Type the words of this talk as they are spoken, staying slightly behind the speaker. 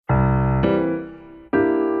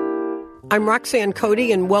I'm Roxanne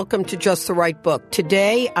Cody, and welcome to Just the Right Book.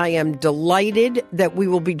 Today, I am delighted that we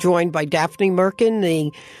will be joined by Daphne Merkin,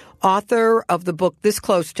 the author of the book This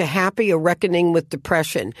Close to Happy, A Reckoning with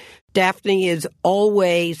Depression. Daphne is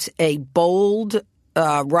always a bold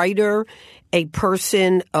writer, a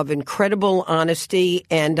person of incredible honesty,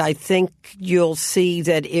 and I think you'll see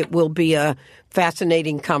that it will be a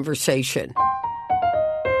fascinating conversation.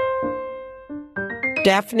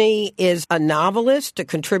 Daphne is a novelist, a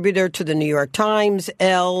contributor to the New York Times,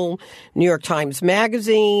 Elle, New York Times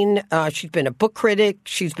Magazine. She's been a book critic.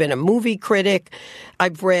 She's been a movie critic.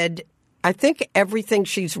 I've read, I think, everything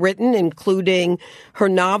she's written, including her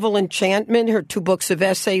novel Enchantment, her 2 books of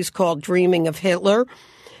essays called Dreaming of Hitler,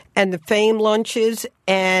 and The Fame Lunches.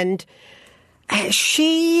 And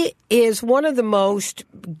she is one of the most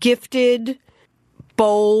gifted,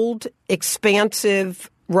 bold, expansive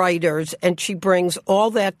writers, and she brings all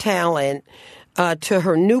that talent to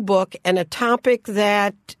her new book, and a topic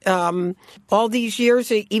that all these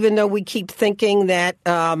years, even though we keep thinking that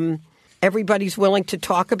everybody's willing to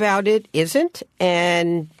talk about it, isn't,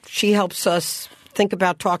 and she helps us think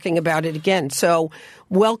about talking about it again. So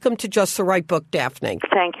welcome to Just the Right Book, Daphne.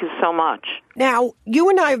 Thank you so much. Now, you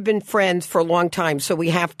and I have been friends for a long time, so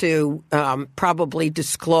we have to probably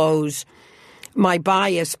disclose my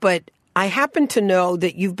bias, but I happen to know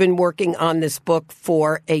that you've been working on this book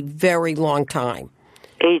for a very long time.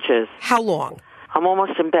 Ages. How long? I'm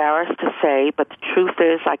almost embarrassed to say, but the truth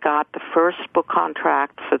is I got the first book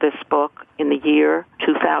contract for this book in the year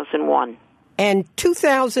 2001. And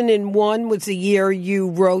 2001 was the year you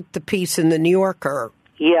wrote the piece in The New Yorker.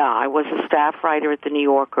 Yeah, I was a staff writer at The New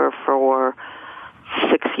Yorker for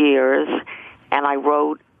 6 years, and I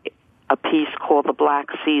wrote a piece called The Black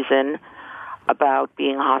Season about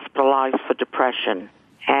being hospitalized for depression.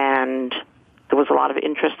 And there was a lot of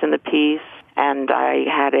interest in the piece, and I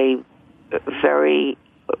had a very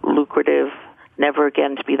lucrative, never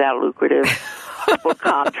again to be that lucrative, book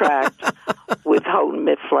contract with Houghton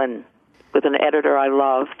Mifflin, with an editor I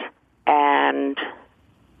loved. And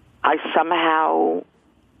I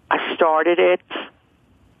started it.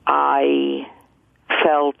 I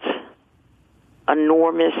felt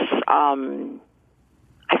enormous,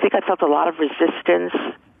 I think I felt a lot of resistance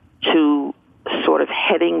to sort of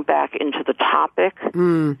heading back into the topic,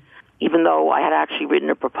 even though I had actually written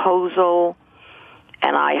a proposal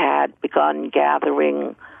and I had begun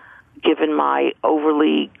gathering, given my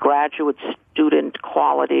overly graduate student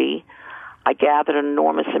quality, I gathered an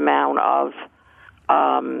enormous amount of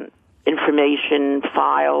information,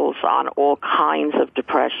 files on all kinds of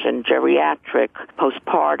depression, geriatric,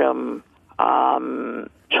 postpartum,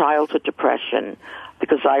 childhood depression,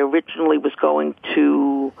 because I originally was going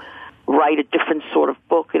to write a different sort of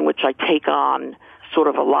book in which I take on sort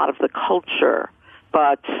of a lot of the culture,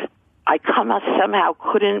 but I somehow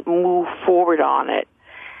couldn't move forward on it.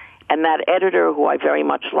 And that editor, who I very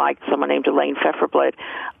much liked, someone named Elaine Pfefferblatt,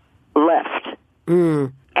 left.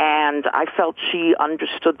 And I felt she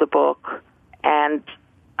understood the book, and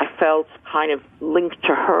I felt kind of linked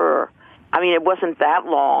to her. I mean, it wasn't that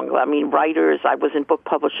long. I mean, I was in book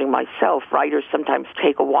publishing myself. Writers sometimes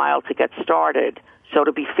take a while to get started. So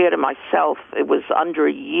to be fair to myself, it was under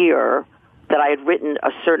a year that I had written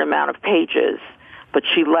a certain amount of pages. But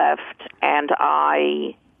she left, and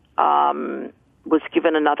I was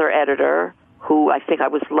given another editor who I think I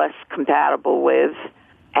was less compatible with.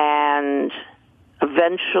 And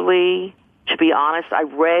eventually, to be honest, I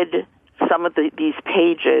read some of these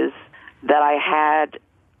pages that I had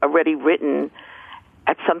already written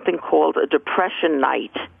at something called a depression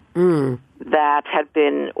night that had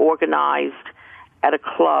been organized at a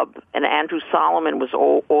club, and Andrew Solomon was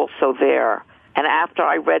also there. And after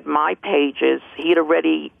I read my pages, he had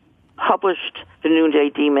already published The Noonday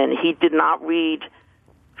Demon. He did not read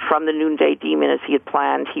from The Noonday Demon as he had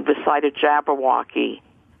planned. He recited Jabberwocky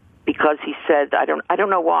because he said, I don't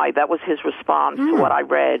know why, that was his response to what I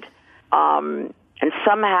read. And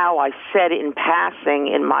somehow I said in passing,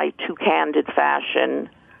 in my too candid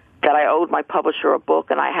fashion, that I owed my publisher a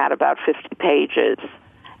book, and I had about 50 pages.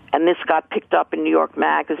 And this got picked up in New York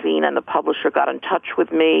Magazine, and the publisher got in touch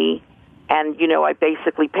with me. And, I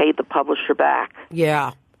basically paid the publisher back.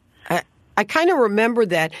 Yeah. I kind of remember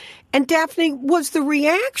that. And Daphne, was the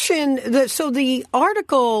reaction, so the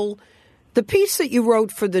article, the piece that you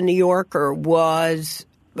wrote for The New Yorker was,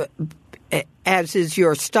 as is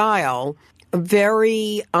your style,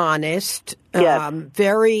 very honest, yes.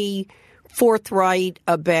 Very forthright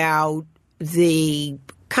about the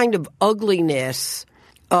kind of ugliness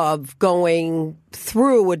of going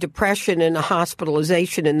through a depression and a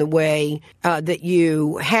hospitalization in the way that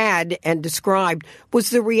you had and described. Was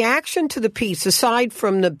the reaction to the piece, aside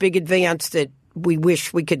from the big advance that we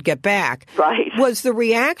wish we could get back, right, was the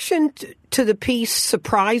reaction to the piece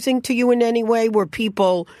surprising to you in any way? Were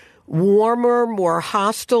people warmer, more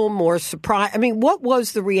hostile, more surprised? I mean, what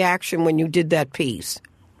was the reaction when you did that piece?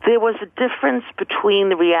 There was a difference between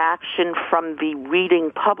the reaction from the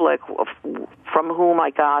reading public, from whom I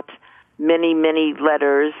got many, many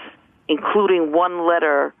letters, including one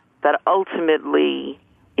letter that ultimately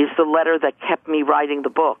is the letter that kept me writing the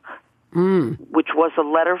book, which was a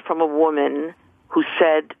letter from a woman who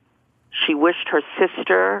said she wished her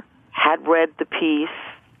sister had read the piece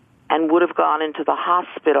and would have gone into the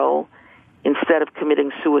hospital instead of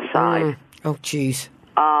committing suicide. Oh, geez.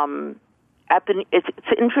 It's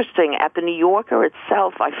interesting. At the New Yorker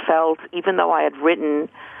itself, I felt, even though I had written,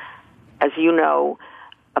 as you know,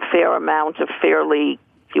 a fair amount of fairly,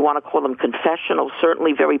 if you want to call them confessional,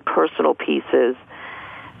 certainly very personal pieces,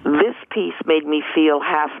 this piece made me feel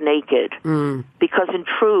half naked. Because in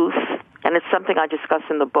truth, and it's something I discuss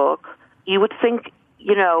in the book, you would think,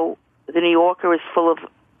 you know, the New Yorker is full of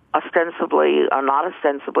ostensibly, or not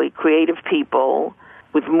ostensibly, creative people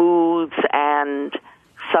with moods and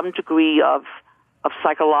some degree of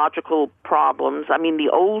psychological problems. I mean, the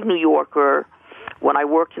old New Yorker, when I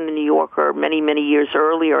worked in the New Yorker many, many years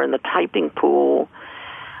earlier in the typing pool,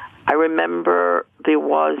 I remember there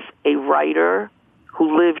was a writer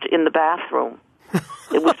who lived in the bathroom.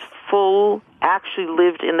 It was full, actually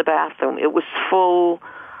lived in the bathroom. It was full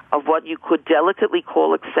of what you could delicately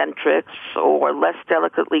call eccentrics or less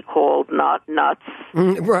delicately called nuts.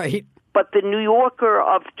 Right. But the New Yorker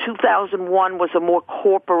of 2001 was a more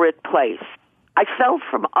corporate place. I felt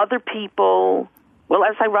from other people, well,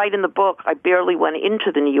 as I write in the book, I barely went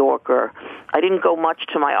into the New Yorker. I didn't go much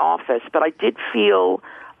to my office, but I did feel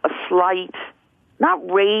a slight,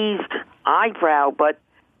 not raised eyebrow, but,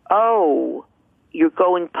 oh, you're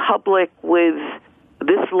going public with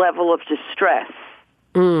this level of distress.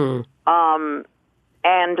 And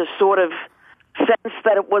a sort of sense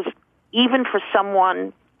that it was, even for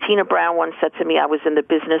someone, Tina Brown once said to me, I was in the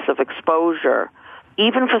business of exposure.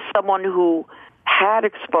 Even for someone who had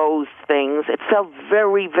exposed things, it felt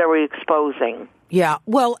very, very exposing. Yeah.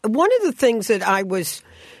 Well, one of the things that I was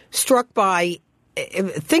struck by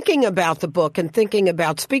thinking about the book and thinking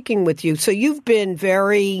about speaking with you, so you've been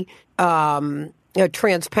very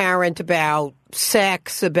transparent about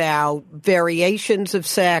sex, about variations of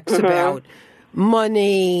sex, about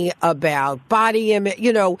money, about body image,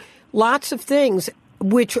 you know, lots of things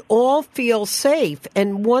which all feel safe.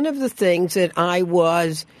 And one of the things that I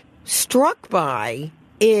was struck by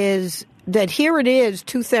is that here it is,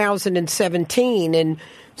 2017, and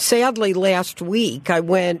sadly last week I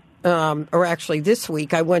went, or actually this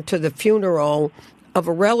week, I went to the funeral of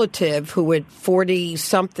a relative who had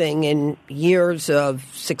 40-something in years of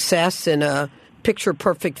success in a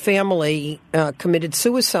picture-perfect family committed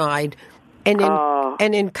suicide. And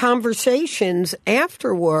in conversations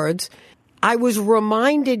afterwards, I was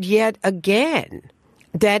reminded yet again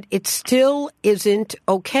that it still isn't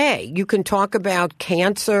okay. You can talk about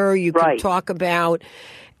cancer, you can talk about,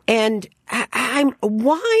 and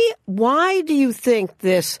why do you think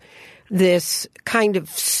this kind of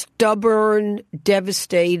stubborn,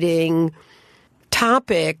 devastating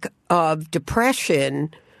topic of depression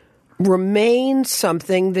remains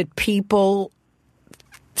something that people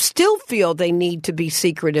still feel they need to be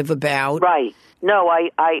secretive about? Right. No,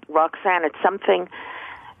 I Roxanne, it's something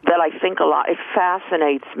that I think a lot, it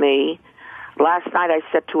fascinates me. Last night I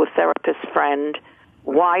said to a therapist friend,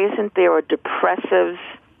 why isn't there a Depressives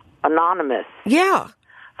Anonymous? Yeah.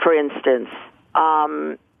 For instance.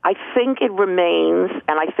 I think it remains,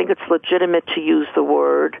 and I think it's legitimate to use the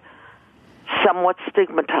word, somewhat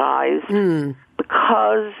stigmatized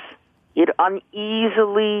because it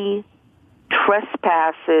uneasily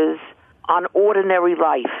trespasses on ordinary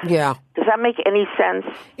life. Yeah. Does that make any sense?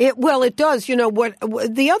 Well, it does. You know, what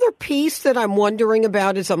the other piece that I'm wondering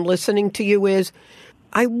about as I'm listening to you is,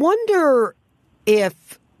 I wonder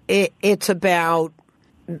if it's about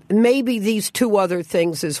maybe these two other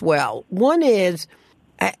things as well. One is,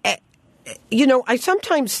 you know, I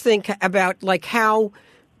sometimes think about like how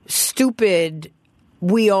stupid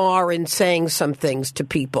we are in saying some things to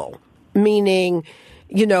people, meaning,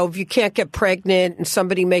 you know, if you can't get pregnant and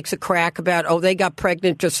somebody makes a crack about, oh, they got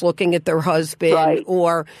pregnant just looking at their husband,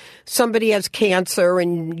 or somebody has cancer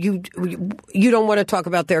and you don't want to talk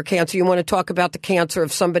about their cancer. You want to talk about the cancer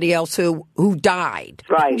of somebody else who died,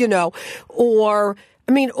 right? You know, or,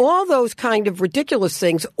 I mean, all those kind of ridiculous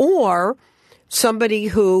things. Or somebody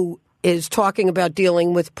who is talking about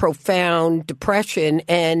dealing with profound depression,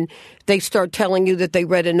 and they start telling you that they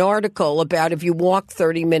read an article about if you walk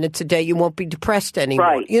 30 minutes a day, you won't be depressed anymore.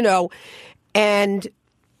 Right. You know, and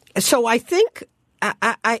so I think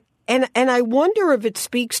I wonder if it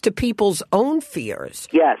speaks to people's own fears.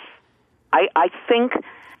 Yes, I think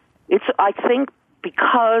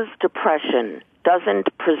because depression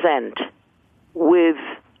doesn't present with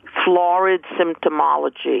florid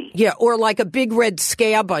symptomology. Yeah, or like a big red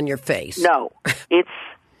scab on your face. No, it's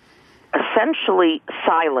essentially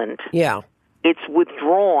silent. Yeah. It's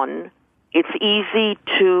withdrawn. It's easy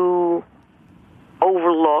to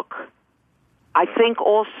overlook. I think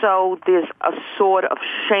also there's a sort of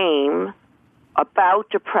shame about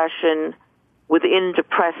depression within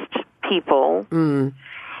depressed people. Mm.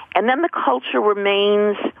 And then the culture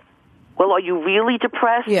remains, well, are you really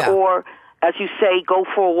depressed? Yeah. Or, as you say, go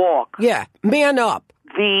for a walk. Yeah, man up.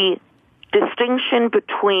 The distinction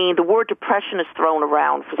between, the word depression is thrown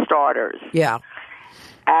around for starters. Yeah.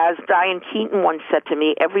 As Diane Keaton once said to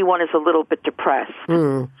me, everyone is a little bit depressed.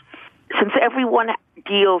 Mm. Since everyone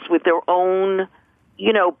deals with their own,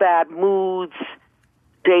 bad moods,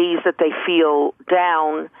 days that they feel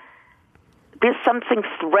down, there's something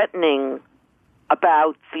threatening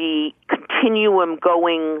about the continuum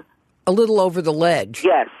going a little over the ledge.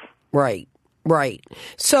 Yes. Right.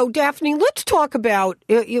 So, Daphne, let's talk about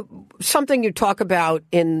something you talk about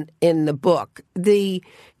in the book. The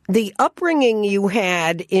upbringing you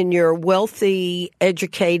had in your wealthy,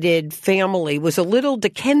 educated family was a little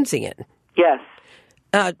Dickensian. Yes.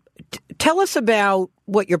 Tell us about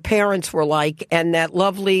what your parents were like and that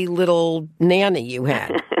lovely little nanny you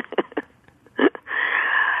had.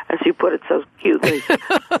 As you put it so cutely.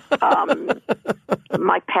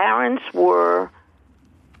 My parents were,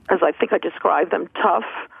 as I think I described them, tough,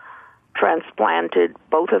 transplanted.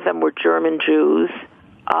 Both of them were German Jews,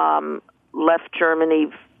 left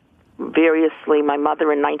Germany variously. My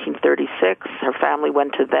mother in 1936. Her family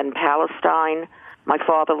went to then Palestine. My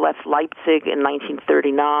father left Leipzig in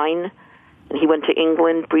 1939, and he went to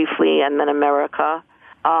England briefly and then America.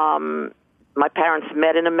 My parents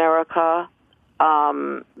met in America.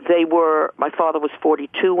 My father was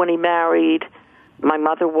 42 when he married. My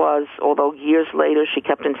mother was, although years later she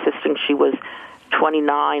kept insisting she was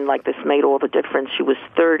 29, like this made all the difference. She was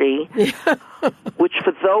 30, which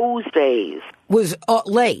for those days was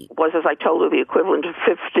late. Was, as I told her, the equivalent of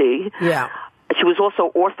 50. Yeah. She was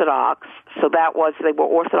also Orthodox, so they were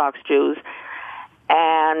Orthodox Jews.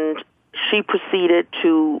 And she proceeded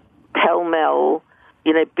to pell-mell,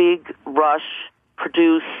 in a big rush,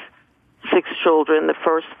 produce 6 children. The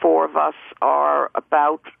first 4 of us are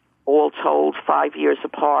about, all told, 5 years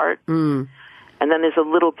apart. Mm. And then there's a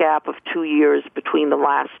little gap of 2 years between the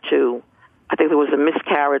last 2. I think there was a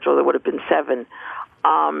miscarriage, or there would have been 7.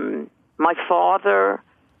 My father,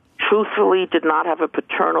 truthfully, did not have a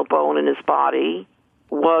paternal bone in his body,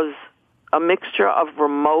 was a mixture of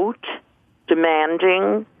remote,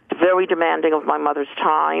 demanding, very demanding of my mother's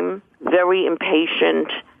time, very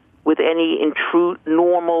impatient with any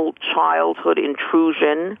normal childhood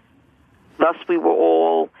intrusion. Thus, we were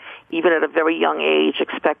all, even at a very young age,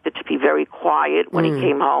 expected to be very quiet when he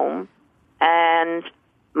came home. And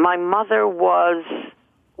my mother was,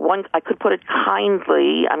 I could put it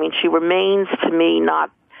kindly, she remains to me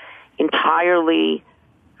not entirely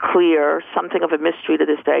clear, something of a mystery to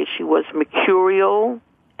this day. She was mercurial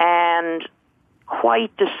and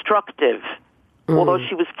quite destructive, although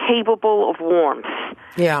she was capable of warmth.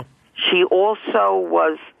 Yeah. She also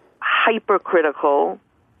was hypercritical,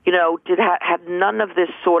 had none of this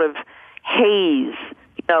sort of haze,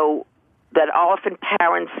 that often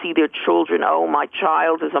parents see their children, oh, my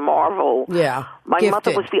child is a marvel. Yeah. My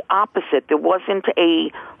mother was the opposite. There wasn't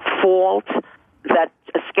a fault that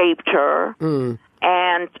escaped her. Mm.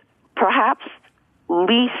 And perhaps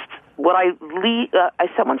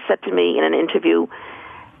someone said to me in an interview,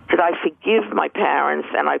 did I forgive my parents?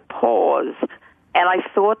 And I paused. And I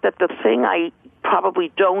thought that the thing I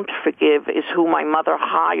probably don't forgive is who my mother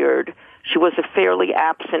hired. She was a fairly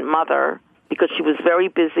absent mother because she was very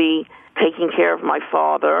busy taking care of my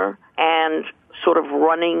father and sort of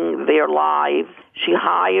running their lives. She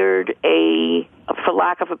hired for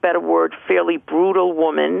lack of a better word, fairly brutal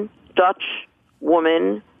woman, Dutch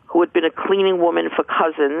woman, who had been a cleaning woman for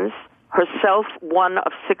cousins, herself one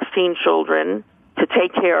of 16 children, to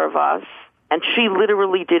take care of us. And she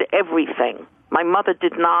literally did everything. My mother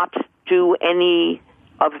did not do any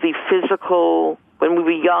of the physical. When we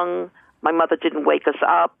were young, my mother didn't wake us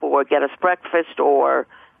up or get us breakfast or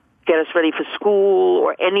get us ready for school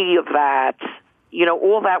or any of that.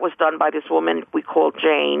 All that was done by this woman we called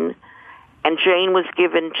Jane. and Jane was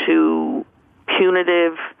given to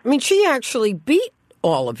punitive. I mean, she actually beat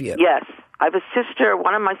all of you. Yes. I have a sister.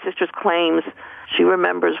 One of my sisters claims she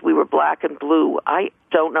remembers we were black and blue. I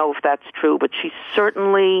don't know if that's true, but she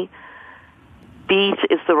certainly beat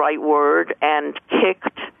is the right word, and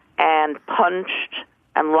kicked and punched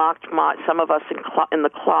and locked some of us in the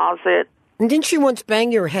closet. And didn't she once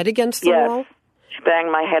bang your head against the wall? She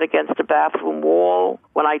banged my head against the bathroom wall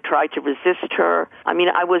when I tried to resist her. I mean,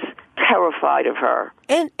 I was terrified of her.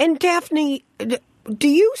 And Daphne, do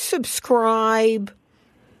you subscribe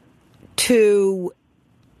to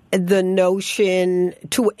a notion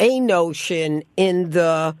in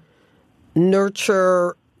the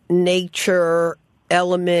nurture nature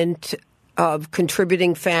element of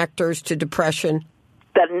contributing factors to depression?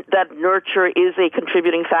 That nurture is a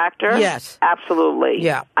contributing factor? Yes. Absolutely.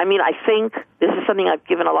 Yeah. I mean, I think this is something I've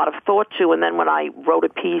given a lot of thought to, and then when I wrote a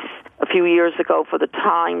piece a few years ago for the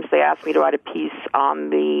Times, they asked me to write a piece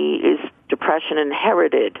on is depression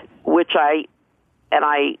inherited, which I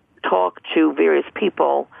talked to various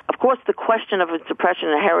people. Of course, the question of is depression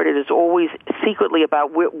inherited is always secretly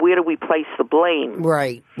about where do we place the blame.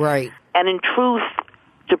 Right, right. And in truth,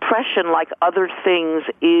 depression, like other things,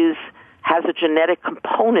 has a genetic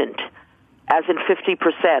component, as in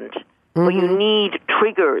 50%. But you need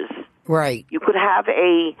triggers. Right. You could have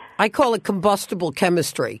I call it combustible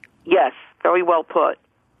chemistry. Yes, very well put.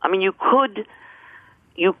 I mean, you could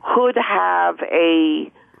have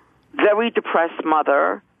a very depressed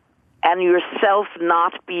mother and yourself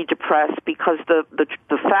not be depressed because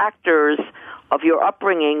the factors of your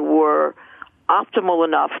upbringing were optimal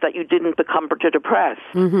enough that you didn't become depressed.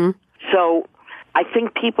 Mm-hmm. So I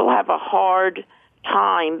think people have a hard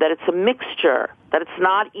time that it's a mixture, that it's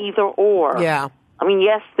not either or. Yeah. I mean,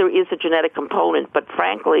 yes, there is a genetic component, but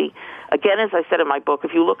frankly, again, as I said in my book,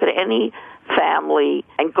 if you look at any family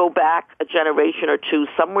and go back a generation or two,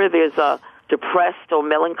 somewhere there's a depressed or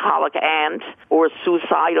melancholic aunt or a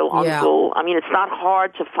suicidal uncle. I mean, it's not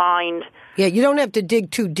hard to find. Yeah, you don't have to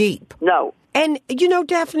dig too deep. No. And,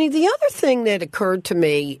 Daphne, the other thing that occurred to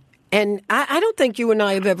me, and I don't think you and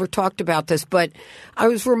I have ever talked about this, but I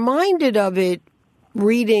was reminded of it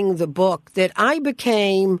reading the book, that I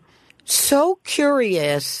became so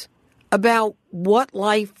curious about what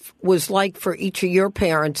life was like for each of your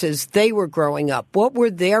parents as they were growing up. What were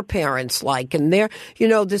their parents like? And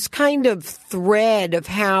this kind of thread of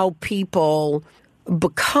how people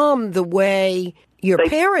become the way your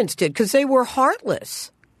parents did, because they were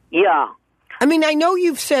heartless. Yeah. I mean, I know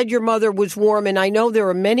you've said your mother was warm, and I know there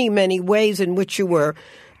are many, many ways in which you were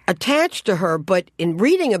attached to her, but in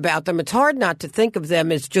reading about them, it's hard not to think of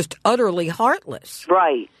them as just utterly heartless.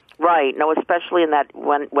 Right. Right. No, especially in that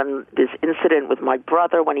when this incident with my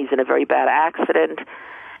brother, when he's in a very bad accident,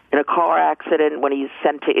 in a car accident, when he's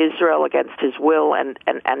sent to Israel against his will, and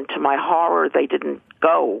to my horror, they didn't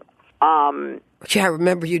go. Yeah, I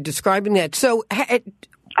remember you describing that. So I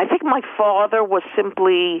think my father was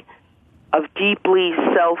simply a deeply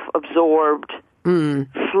self-absorbed,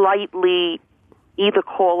 slightly, either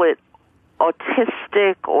call it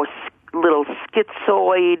autistic or little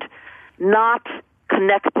schizoid, not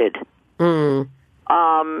connected. And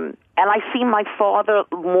I see my father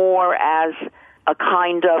more as a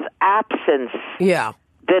kind of absence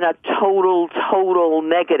than a total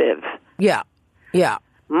negative. Yeah, yeah.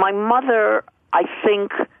 My mother, I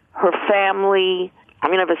think her family, I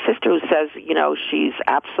mean, I have a sister who says, she's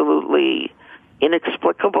absolutely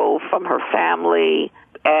inexplicable from her family,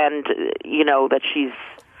 and, that she's,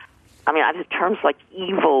 I mean, terms like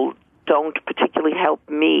evil don't particularly help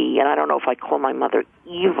me, and I don't know if I call my mother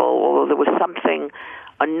evil, although there was something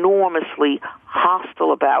enormously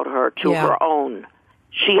hostile about her to her own.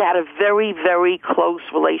 She had a very, very close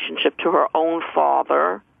relationship to her own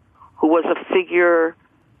father, who was a figure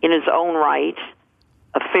in his own right,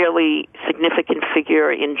 a fairly significant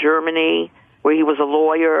figure in Germany, where he was a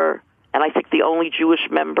lawyer, and I think the only Jewish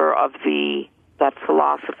member of that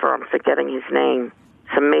philosopher, I'm forgetting his name,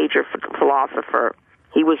 some major philosopher.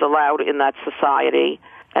 He was allowed in that society.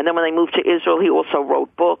 And then when they moved to Israel, he also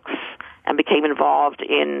wrote books and became involved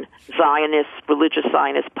in religious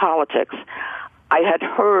Zionist politics. I had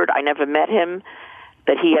heard, I never met him,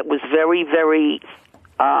 that he was very, very,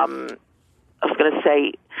 I was going to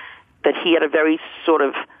say that he had a very sort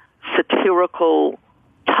of satirical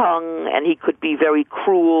tongue, and he could be very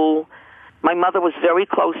cruel. My mother was very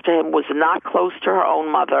close to him, was not close to her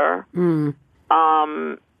own mother.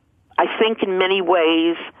 I think in many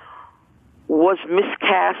ways was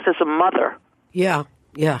miscast as a mother. Yeah,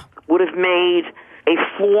 yeah. Would have made a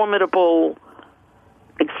formidable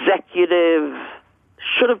executive,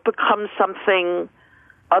 should have become something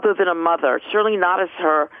other than a mother, certainly not as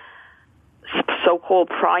her so-called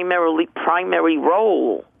primary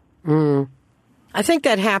role. I think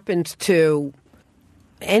that happens to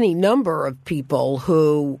any number of people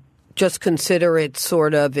who just consider it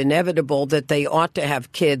sort of inevitable that they ought to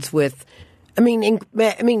have kids with. I mean,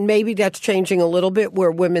 maybe that's changing a little bit,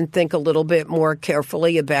 where women think a little bit more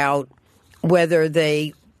carefully about whether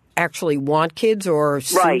they actually want kids or are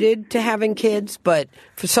suited to having kids. But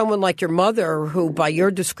for someone like your mother, who by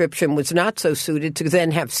your description was not so suited, to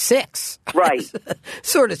then have 6, Right.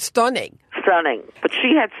 sort of stunning. Stunning. But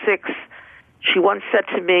she had 6. She once said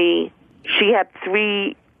to me, she had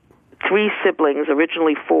three siblings,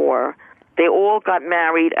 originally 4. They all got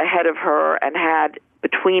married ahead of her and had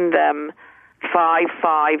between them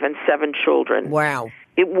 5, and 7 children. Wow.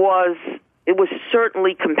 It was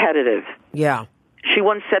certainly competitive. Yeah. She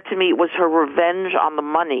once said to me it was her revenge on the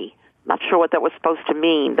money. Not sure what that was supposed to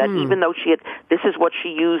mean, that even though this is what she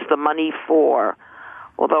used the money for,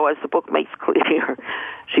 although as the book makes clear,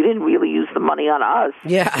 she didn't really use the money on us.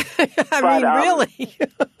 Yeah. Really?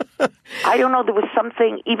 I don't know, there was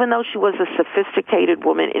something, even though she was a sophisticated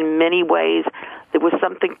woman in many ways, there was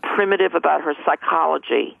something primitive about her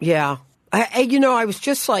psychology. Yeah. I was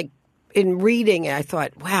just like, in reading, I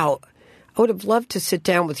thought, wow, I would have loved to sit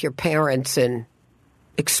down with your parents and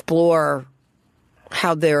explore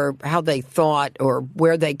how they thought, or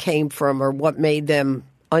where they came from, or what made them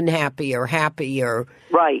unhappy or happy, or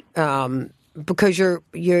right. Because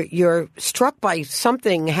you're struck by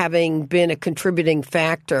something having been a contributing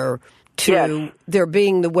factor to their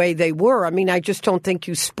being the way they were. I mean, I just don't think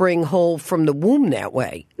you spring whole from the womb that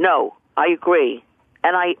way. No, I agree,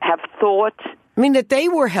 and I have thought. I mean, that they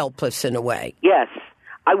were helpless in a way. Yes,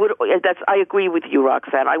 I would. I agree with you,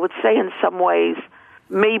 Roxanne. I would say in some ways,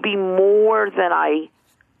 maybe more than I.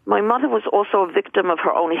 My mother was also a victim of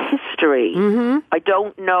her own history. Mm-hmm. I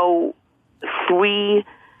don't know. 3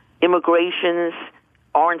 immigrations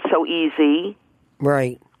aren't so easy.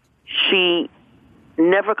 Right. She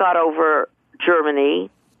never got over Germany.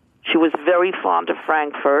 She was very fond of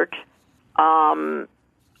Frankfurt.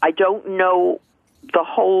 I don't know the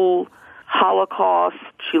whole Holocaust.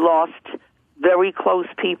 She lost very close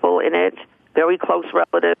people in it, very close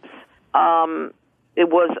relatives. It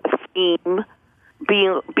was a theme.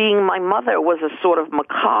 Being my mother was a sort of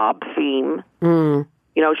macabre theme. Mm.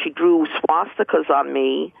 You know, she drew swastikas on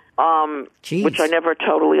me, which I never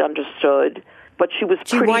totally understood. But she was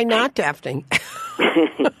pretty... why not, Daphne?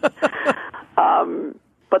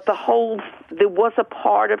 But there was a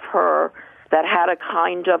part of her that had a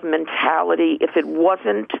kind of mentality, if it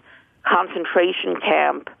wasn't concentration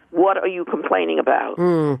camp, what are you complaining about?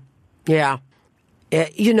 Yeah.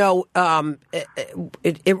 It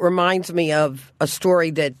reminds me of a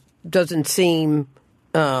story that doesn't seem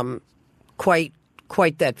quite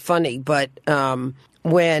that funny, but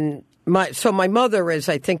when my mother, as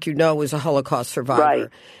I think you know, was a Holocaust survivor. Right.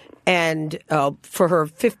 And for her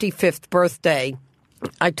 55th birthday,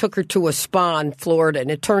 I took her to a spa in Florida, and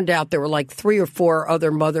it turned out there were like 3 or 4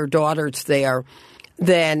 other mother-daughters there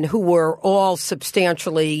then who were all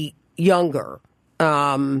substantially younger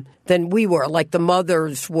than we were. Like the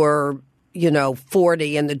mothers were,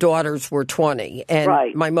 40 and the daughters were 20. And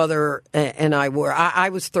right. My mother and I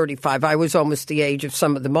was 35. I was almost the age of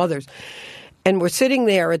some of the mothers. And we're sitting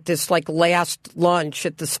there at this like last lunch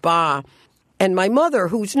at the spa. And my mother,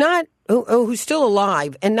 who's still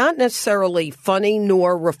alive and not necessarily funny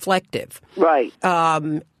nor reflective. Right.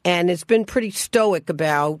 And has been pretty stoic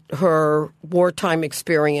about her wartime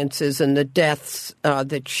experiences and the deaths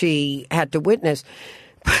that she had to witness.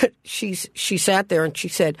 But she sat there and she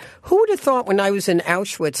said, "Who would have thought when I was in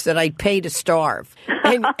Auschwitz that I'd pay to starve?"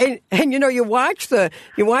 And you watch the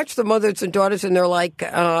mothers and daughters and they're like,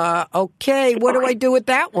 "Okay, what do I do with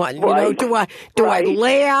that one? Right. Do I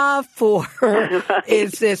laugh, or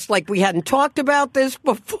is this like we hadn't talked about this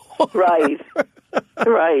before?" Right.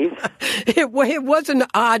 Right. It was an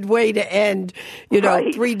odd way to end,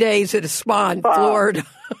 3 days at a spa in Florida.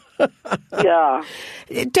 Yeah.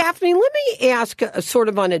 Daphne, let me ask sort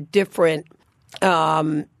of on a different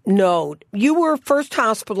note. You were first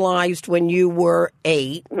hospitalized when you were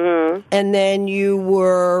 8, and then you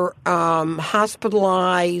were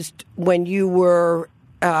hospitalized when you were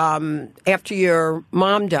after your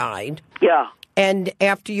mom died. Yeah. And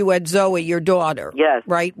after you had Zoe, your daughter. Yes.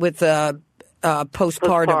 Right, with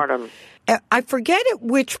postpartum. I forget at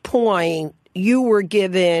which point you were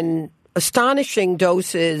given astonishing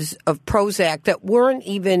doses of Prozac that weren't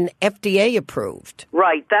even FDA approved.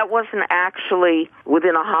 Right. That wasn't actually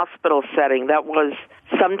within a hospital setting. That was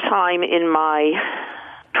sometime in my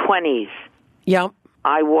 20s. Yep.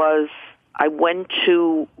 I I went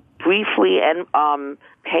to briefly, and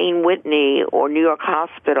Payne Whitney or New York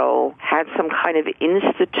Hospital had some kind of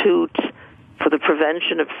institute for the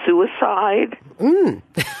prevention of suicide.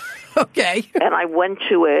 Okay. And I went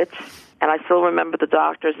to it, and I still remember the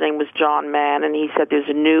doctor's name was John Mann, and he said there's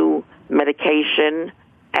a new medication,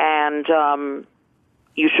 and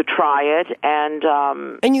you should try it. And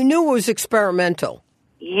you knew it was experimental.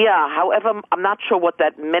 Yeah, however, I'm not sure what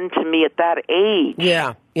that meant to me at that age.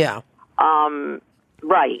 Yeah.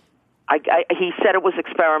 Right. He said it was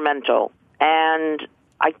experimental, and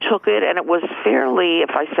I took it, and it was fairly,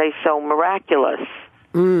 if I say so, miraculous.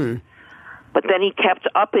 But then he kept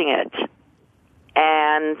upping it,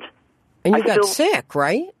 and you got sick,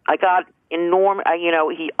 right? I got enormous.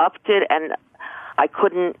 He upped it, and I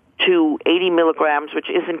couldn't to 80 milligrams, which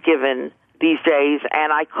isn't given these days,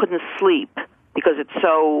 and I couldn't sleep because it's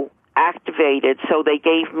so activated. So they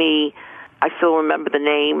gave me, I still remember the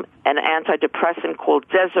name, an antidepressant called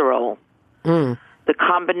Deseril. The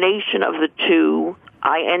combination of the two,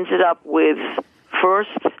 I ended up with first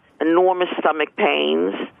enormous stomach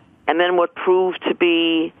pains, and then what proved to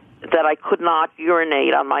be that I could not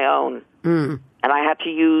urinate on my own. And I had to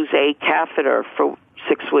use a catheter for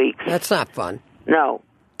 6 weeks. That's not fun. No.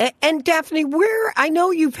 And Daphne, I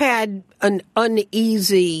know you've had an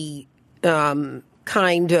uneasy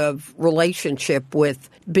kind of relationship with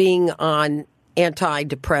being on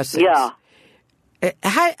antidepressants. Yeah.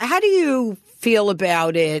 How do you feel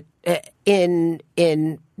about it in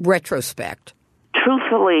retrospect?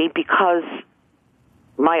 Truthfully, because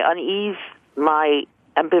my unease, my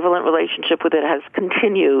ambivalent relationship with it has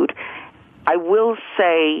continued, I will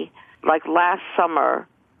say, like last summer,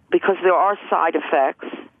 because there are side effects,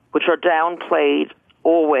 which are downplayed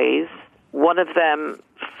always. One of them,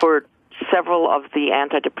 for several of the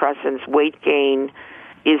antidepressants, weight gain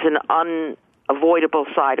is an unavoidable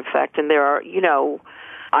side effect. And there are,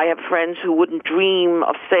 I have friends who wouldn't dream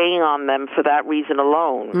of staying on them for that reason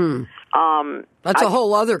alone. That's a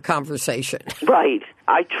whole other conversation. Right.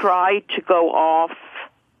 I tried to go off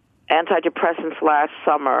antidepressants last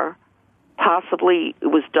summer. Possibly it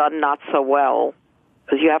was done not so well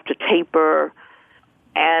because you have to taper,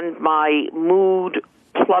 and my mood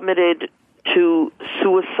plummeted to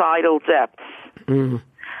suicidal depths.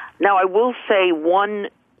 Now, I will say one,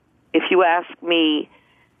 if you ask me,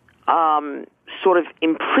 sort of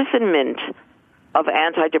imprisonment of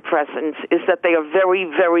antidepressants is that they are very,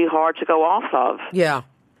 very hard to go off of. Yeah.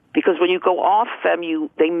 Because when you go off them, you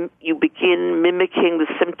begin mimicking the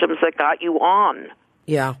symptoms that got you on.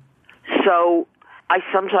 Yeah. So I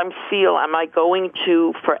sometimes feel, am I going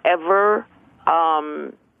to forever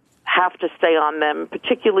have to stay on them,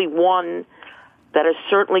 particularly one that has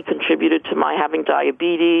certainly contributed to my having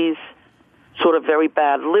diabetes, sort of very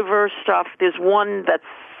bad liver stuff. There's one that's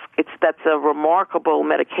a remarkable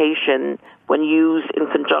medication when used in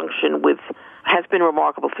conjunction with, has been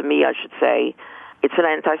remarkable for me, I should say. It's an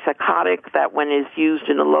antipsychotic that, when is used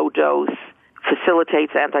in a low dose,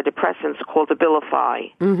 facilitates antidepressants, called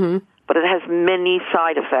Abilify. But it has many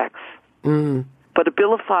side effects. But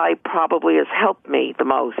Abilify probably has helped me the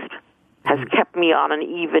most, has kept me on an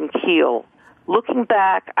even keel. Looking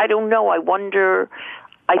back, I don't know. I wonder,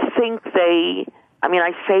 I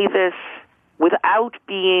say this without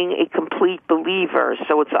being a complete believer,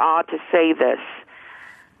 so it's odd to say this.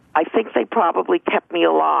 I think they probably kept me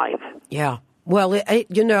alive. Yeah. Well,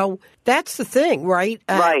 that's the thing, right?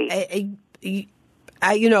 Right.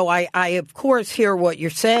 I of course hear what you're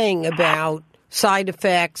saying about side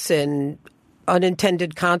effects and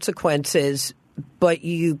unintended consequences, but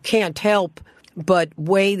you can't help but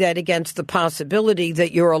weigh that against the possibility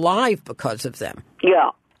that you're alive because of them.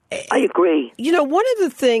 Yeah, I agree. One of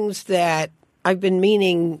the things that I've been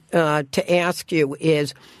meaning to ask you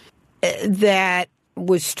is that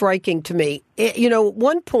was striking to me. At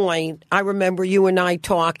one point, I remember you and I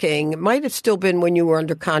talking, it might have still been when you were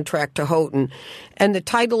under contract to Houghton, and the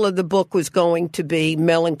title of the book was going to be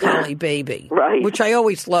Melancholy Baby, right? Which I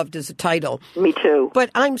always loved as a title. Me too. But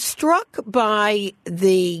I'm struck by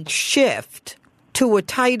the shift to a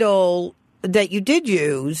title that you did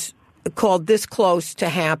use called This Close to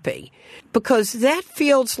Happy, because that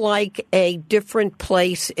feels like a different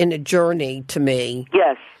place in a journey to me.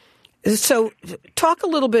 Yes. So talk a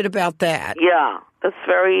little bit about that. Yeah, that's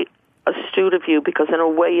very astute of you, because in a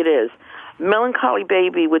way it is. Melancholy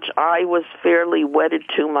Baby, which I was fairly wedded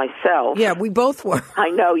to myself. Yeah, we both were. I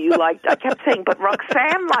know, you liked, I kept saying, but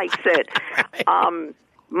Roxanne likes it. Right.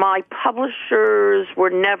 My publishers were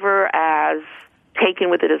never as taken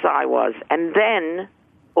with it as I was. And then,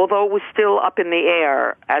 although it was still up in the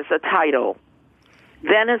air as a title,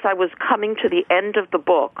 then as I was coming to the end of the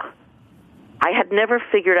book, I had never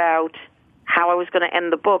figured out how I was going to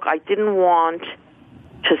end the book. I didn't want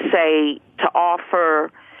to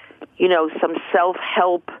offer, some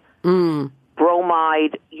self-help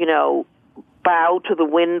bromide, bow to the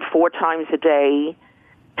wind 4 times a day,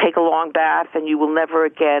 take a long bath, and you will never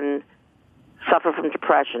again suffer from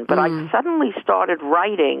depression. But I suddenly started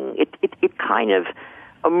writing. It kind of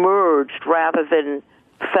emerged rather than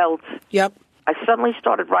felt. Yep. I suddenly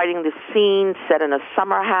started writing this scene set in a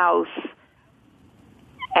summer house,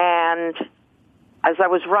 and as I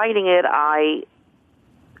was writing it, I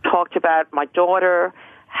talked about my daughter,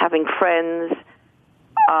 having friends,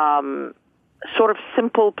 sort of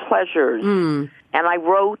simple pleasures. And I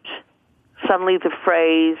wrote suddenly the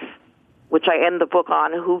phrase, which I end the book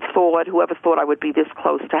on, whoever thought I would be this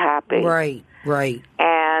close to happy. Right.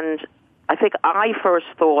 And I think I first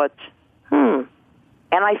thought, and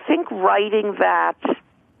I think writing that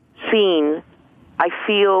scene, I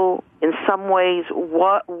feel in some ways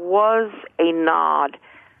what was a nod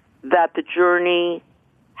that the journey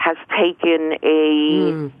has taken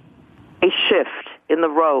a shift in the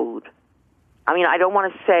road. I mean, I don't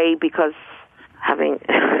want to say, because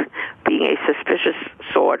being a suspicious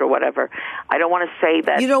sort or whatever, I don't want to say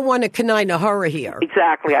that. You don't want to canine a horror here.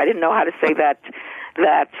 Exactly. I didn't know how to say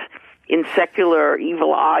that in secular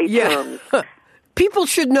evil eye terms. People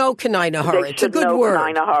should know canine a horror. It's a good word.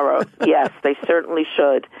 Canine a horror. Yes, they certainly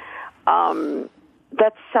should.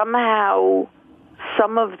 That somehow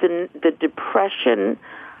some of the depression,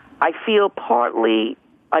 I feel partly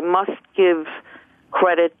I must give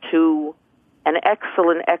credit to an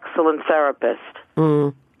excellent therapist.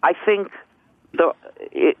 I think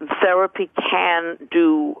therapy can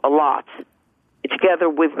do a lot together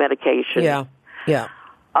with medication. Yeah.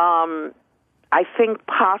 I think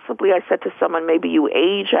possibly I said to someone, maybe you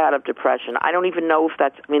age out of depression. I don't even know if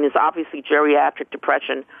that's, there's obviously geriatric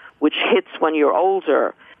depression, which hits when you're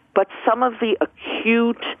older. But some of the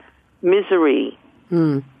acute misery,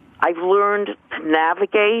 I've learned to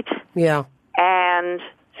navigate and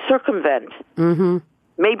circumvent.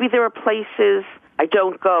 Maybe there are places I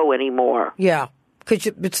don't go anymore. Yeah, because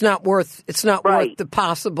it's not worth the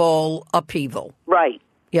possible upheaval. Right.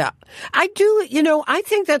 Yeah, I do. I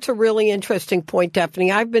think that's a really interesting point,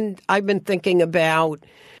 Daphne. I've been thinking about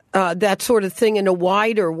that sort of thing in a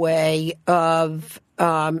wider way. Of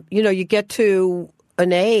you get to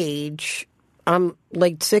an age, I'm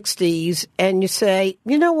late 60s, and you say,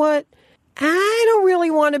 you know what? I don't really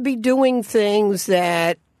want to be doing things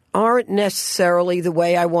that aren't necessarily the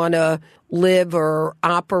way I want to live or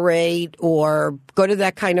operate, or go to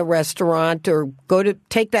that kind of restaurant, or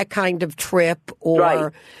take that kind of trip,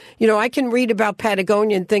 or, I can read about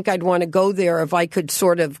Patagonia and think I'd want to go there if I could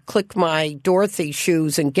sort of click my Dorothy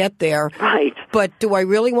shoes and get there. Right. But do I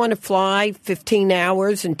really want to fly 15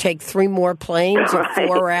 hours and take 3 more planes or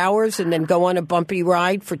 4 hours and then go on a bumpy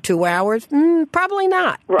ride for 2 hours? Probably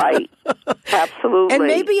not. Right. Absolutely. And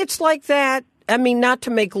maybe it's like that. I mean, not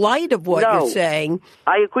to make light of what you're saying.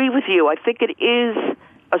 I agree with you. I think it is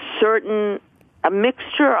a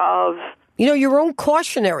mixture of... your own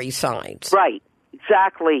cautionary signs. Right.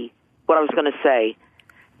 Exactly what I was going to say.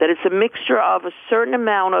 That it's a mixture of a certain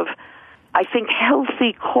amount of, I think,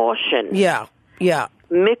 healthy caution. Yeah.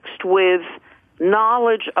 Mixed with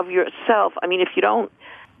knowledge of yourself. I mean, if you don't...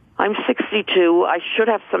 I'm 62. I should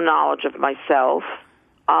have some knowledge of myself.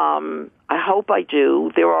 I hope I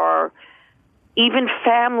do. There are... even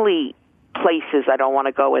family places I don't want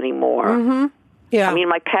to go anymore. Yeah. I mean,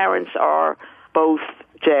 my parents are both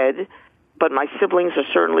dead, but my siblings are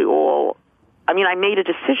certainly all... I made a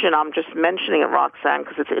decision. I'm just mentioning it, Roxanne,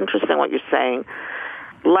 because it's interesting what you're saying.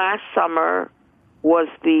 Last summer was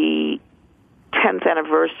the 10th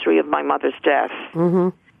anniversary of my mother's death.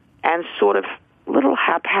 And sort of a little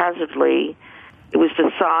haphazardly, it was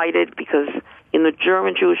decided, because in the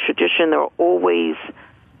German Jewish tradition, there are always...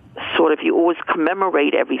 you always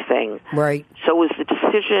commemorate everything. Right. So it was the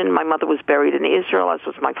decision, my mother was buried in Israel, as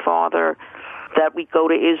was my father, that we go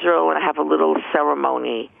to Israel and have a little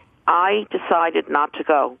ceremony. I decided not to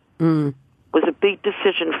go. It was a big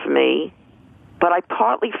decision for me, but I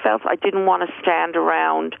partly felt I didn't want to stand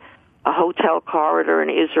around a hotel corridor in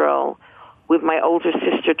Israel with my older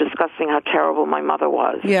sister discussing how terrible my mother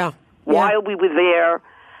was. Yeah. While we were there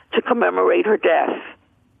to commemorate her death.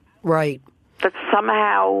 Right. That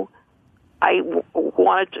somehow I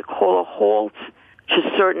wanted to call a halt to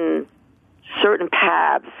certain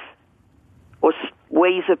paths or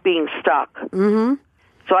ways of being stuck.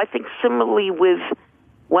 So I think similarly with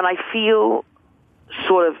when I feel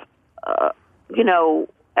sort of,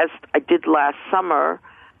 as I did last summer,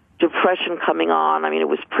 depression coming on. It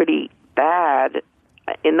was pretty bad.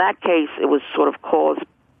 in that case, it was sort of caused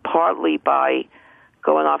partly by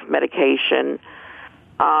going off medication.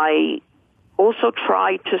 I also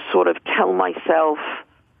tried to sort of tell myself,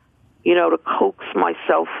 to coax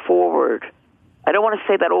myself forward. I don't want to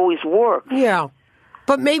say that always works. Yeah.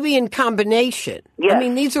 But maybe in combination. Yes. I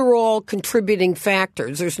mean, these are all contributing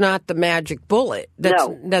factors. There's not the magic bullet.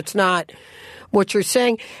 That's not what you're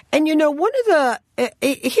saying. And, one of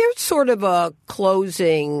here's sort of a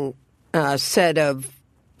closing set of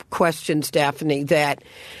questions, Daphne, that,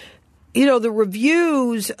 the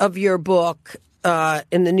reviews of your book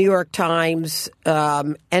in the New York Times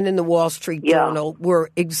and in the Wall Street Journal were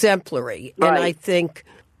exemplary. Right. And I think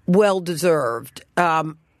well-deserved.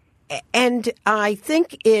 And I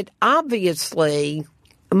think it obviously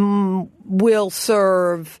will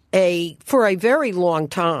serve for a very long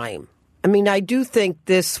time. I mean, I do think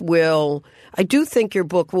your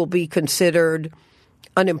book will be considered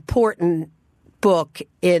an important book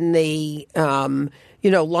in the,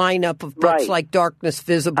 lineup of books like Darkness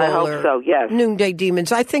Visible or so, yes. Noonday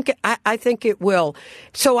Demons. I think it will.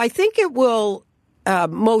 So I think it will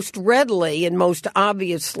most readily and most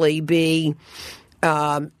obviously be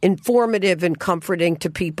informative and comforting to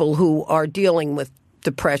people who are dealing with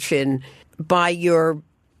depression by your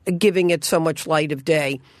giving it so much light of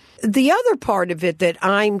day. The other part of it that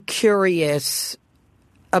I'm curious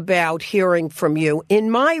about hearing from you,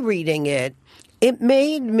 in my reading it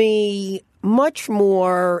made me much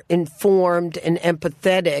more informed and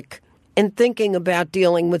empathetic in thinking about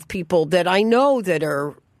dealing with people that I know that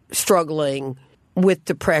are struggling with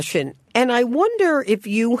depression. And I wonder if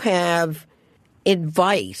you have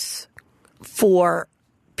advice for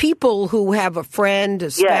people who have a friend, a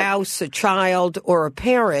spouse, a child, or a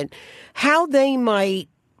parent, how they might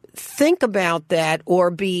think about that or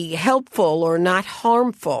be helpful or not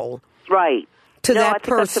harmful to that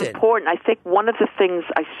person. I think that's important. I think one of the things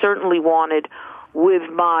I certainly wanted with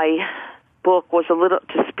my book was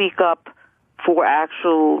to speak up for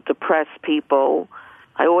actual depressed people.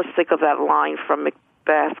 I always think of that line from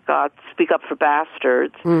Macbeth, God, speak up for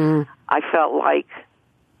bastards. Mm. I felt like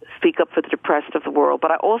speak up for the depressed of the world,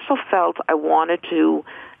 but I also felt I wanted to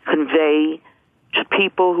convey to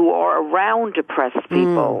people who are around depressed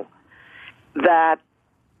people that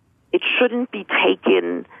it shouldn't be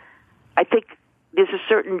taken. I think there's a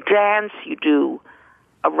certain dance you do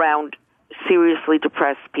around seriously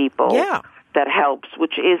depressed people that helps,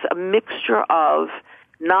 which is a mixture of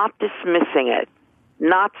not dismissing it,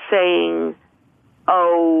 not saying,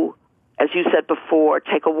 oh, as you said before,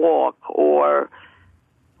 take a walk, or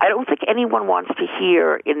I don't think anyone wants to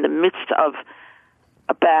hear in the midst of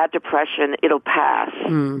a bad depression, it'll pass.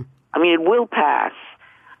 Mm. I mean, it will pass,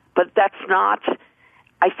 but that's not,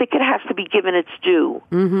 I think it has to be given its due,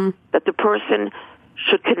 that the person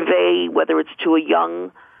should convey, whether it's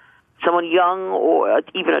to someone young or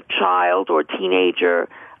even a child or a teenager,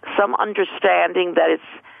 some understanding that it's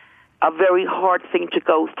a very hard thing to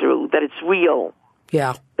go through, that it's real.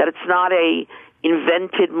 Yeah. That it's not a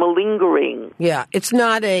invented malingering. Yeah. It's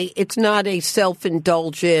not a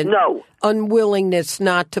self-indulgent unwillingness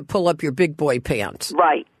not to pull up your big boy pants.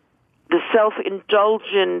 Right. The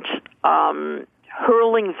self-indulgent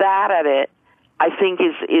hurling that at it, I think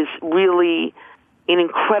is really an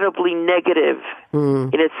incredibly negative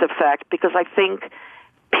in its effect, because I think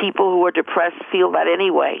people who are depressed feel that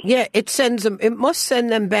anyway. Yeah, it must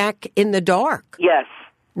send them back in the dark. Yes.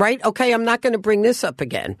 Right? Okay, I'm not going to bring this up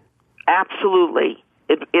again. Absolutely.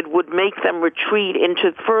 It would make them retreat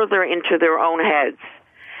further into their own heads.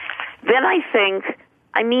 Then I think,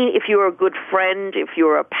 if you're a good friend, if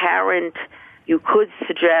you're a parent, you could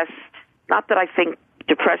suggest, not that I think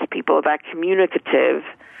depressed people are that communicative,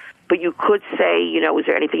 but you could say, is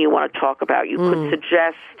there anything you want to talk about? You could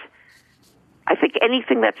suggest, I think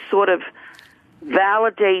anything that sort of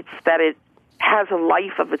validates that it has a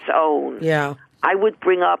life of its own. Yeah. I would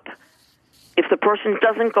bring up, if the person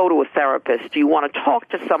doesn't go to a therapist, do you want to talk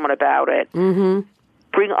to someone about it? Mm-hmm.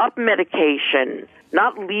 Bring up medication,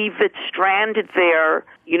 not leave it stranded there,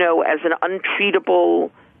 as an untreatable,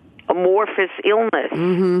 amorphous illness.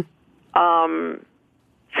 Mm-hmm.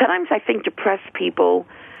 Sometimes I think depressed people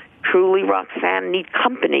truly, Roxanne, need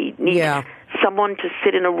company, need someone to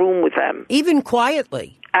sit in a room with them. Even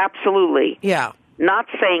quietly. Absolutely. Yeah. Not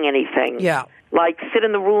saying anything. Yeah. Like sit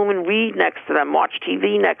in the room and read next to them, watch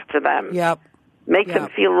TV next to them. Yep. Make them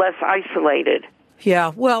feel less isolated.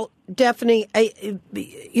 Yeah. Well, Daphne,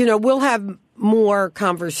 we'll have more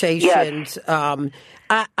conversations. Yes.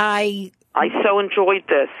 I so enjoyed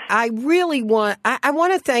this. I really want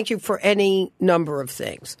to thank you for any number of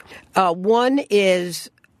things. One is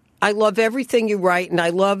I love everything you write, and I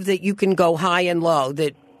love that you can go high and low,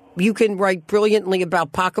 that you can write brilliantly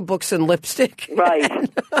about pocketbooks and lipstick. Right.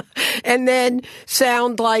 and then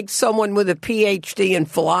sound like someone with a PhD in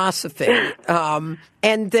philosophy.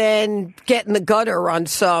 And then get in the gutter on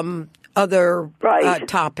some other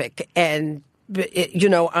topic. And,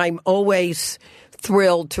 I'm always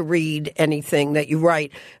thrilled to read anything that you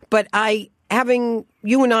write. But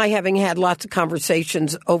you and I having had lots of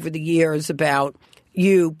conversations over the years about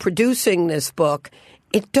you producing this book,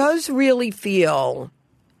 it does really feel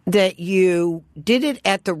that you did it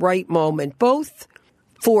at the right moment, both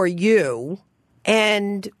for you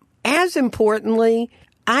and, as importantly,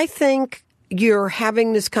 I think you're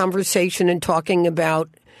having this conversation and talking about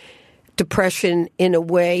depression in a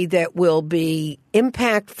way that will be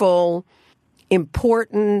impactful,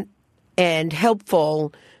 important, and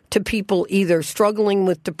helpful to people either struggling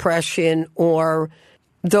with depression or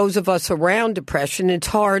those of us around depression. It's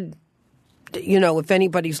hard, if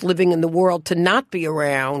anybody's living in the world, to not be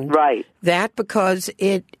around that, because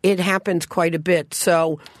it happens quite a bit.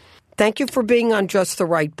 So thank you for being on Just the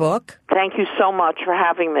Right Book. Thank you so much for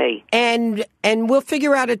having me. And we'll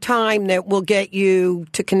figure out a time that will get you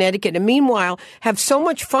to Connecticut. And meanwhile, have so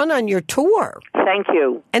much fun on your tour. Thank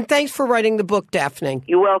you. And thanks for writing the book, Daphne.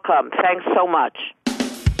 You're welcome. Thanks so much.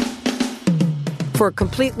 For a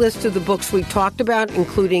complete list of the books we talked about,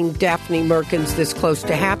 including Daphne Merkin's This Close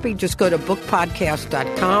to Happy, just go to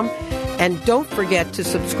bookpodcast.com. And don't forget to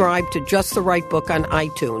subscribe to Just the Right Book on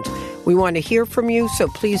iTunes. We want to hear from you, so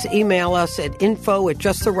please email us at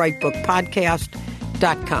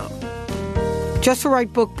info@justtherightbookpodcast.com. Just the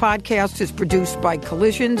Right Book Podcast is produced by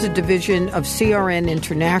Collisions, a division of CRN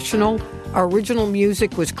International. Our original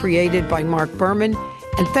music was created by Mark Berman.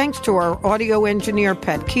 And thanks to our audio engineer,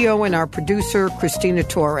 Pat Keogh, and our producer, Christina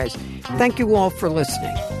Torres. Thank you all for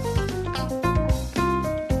listening.